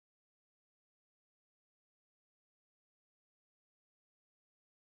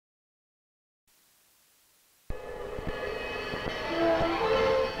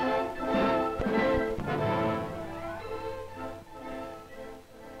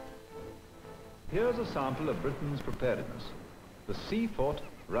Here's a sample of Britain's preparedness. The sea fort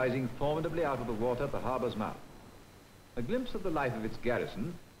rising formidably out of the water at the harbour's mouth. A glimpse of the life of its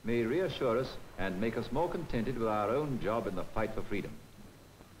garrison may reassure us and make us more contented with our own job in the fight for freedom.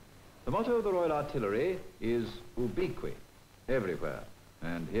 The motto of the Royal Artillery is ubique, everywhere,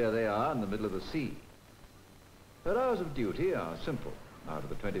 and here they are in the middle of the sea. Their hours of duty are simple. Out of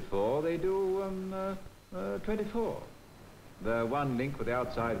the 24, they do 24. Their one link with the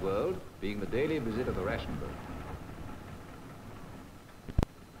outside world being the daily visit of the ration boat.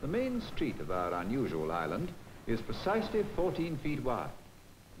 The main street of our unusual island is precisely 14 feet wide.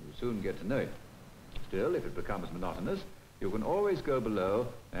 You'll soon get to know it. Still, if it becomes monotonous, you can always go below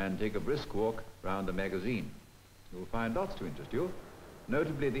and take a brisk walk round the magazine. You'll find lots to interest you,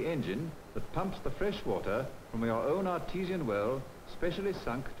 notably the engine that pumps the fresh water from your own artesian well, specially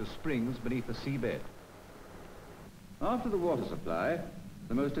sunk to springs beneath the seabed. After the water supply,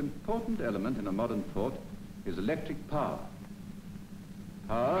 the most important element in a modern fort is electric power.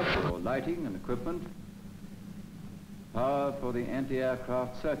 Power for lighting and equipment, power for the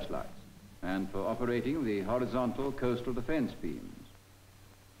anti-aircraft searchlights, and for operating the horizontal coastal defense beams.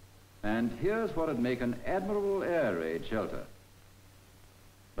 And here's what would make an admirable air raid shelter.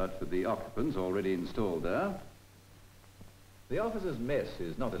 But for the occupants already installed there. The officers' mess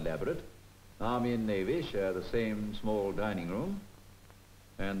is not elaborate. Army and Navy share the same small dining room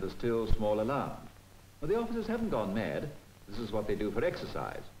and the still smaller lounge. Well, the officers haven't gone mad. This is what they do for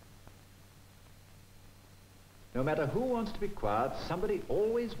exercise. No matter who wants to be quiet, somebody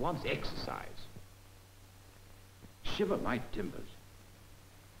always wants exercise. Shiver my timbers.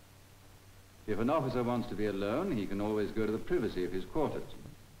 If an officer wants to be alone, he can always go to the privacy of his quarters.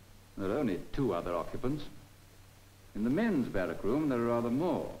 There are only 2 other occupants. In the men's barrack room, there are rather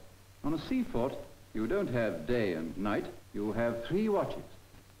more. On a sea fort, you don't have day and night, you have 3 watches.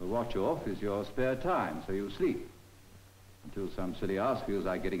 The watch off is your spare time, so you sleep. Until some silly ass feels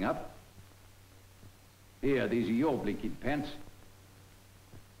like getting up. Here, these are your blinking pants.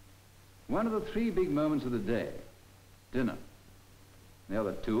 One of the 3 big moments of the day, dinner. The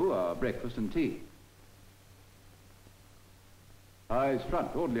other 2 are breakfast and tea. Eyes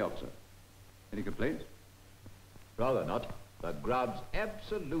front, orderly officer. Any complaints? Rather not. The grub's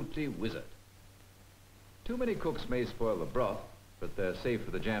absolutely wizard. Too many cooks may spoil the broth, but they're safe for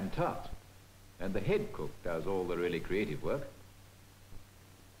the jam tart. And the head cook does all the really creative work.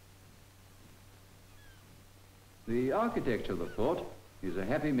 The architecture of the fort is a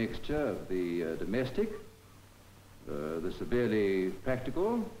happy mixture of the domestic, the severely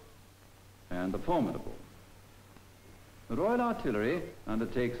practical, and the formidable. The Royal Artillery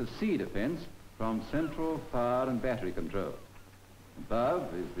undertakes a sea defense from central fire and battery control.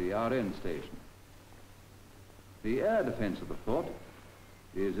 Above is the RN station. The air defense of the fort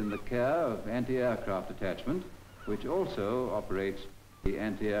is in the care of anti-aircraft detachment, which also operates the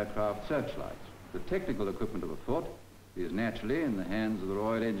anti-aircraft searchlights. The technical equipment of the fort is naturally in the hands of the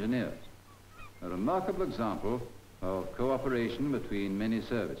Royal Engineers. A remarkable example of cooperation between many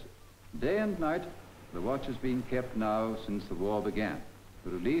services. Day and night, the watch has been kept now since the war began.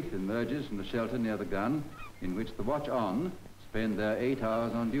 The relief emerges from the shelter near the gun, in which the watch on spend their 8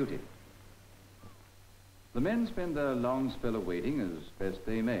 hours on duty. The men spend their long spell of waiting as best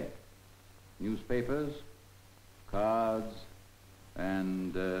they may. Newspapers, cards,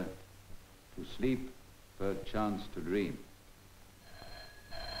 and to sleep, perchance to dream.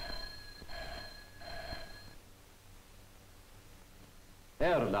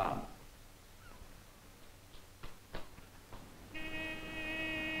 Air alarm.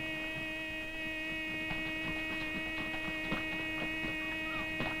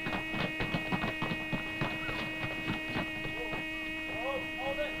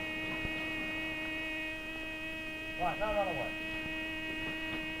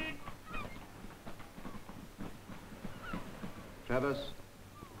 Traverse,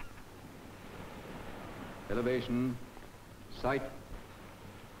 elevation, sight.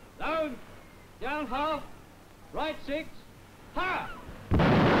 Down, down half, right 6, fire!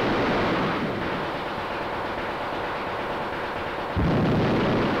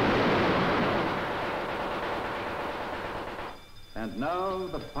 And now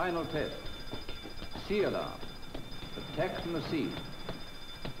the final test. Sea alarm. Attack from the sea.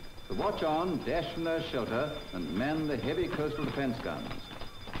 The watch on dash from their shelter and man the heavy coastal defense guns.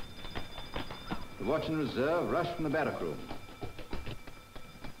 The watch in reserve rush from the barrack room.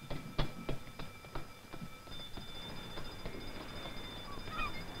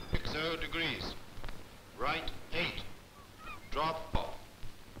 Degrees. Right 8. Drop off.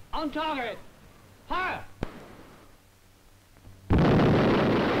 On target. Fire!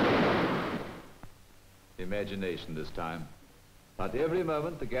 imagination this time. But every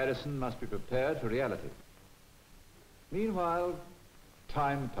moment the garrison must be prepared for reality. Meanwhile,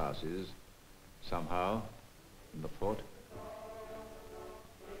 time passes, somehow, in the fort.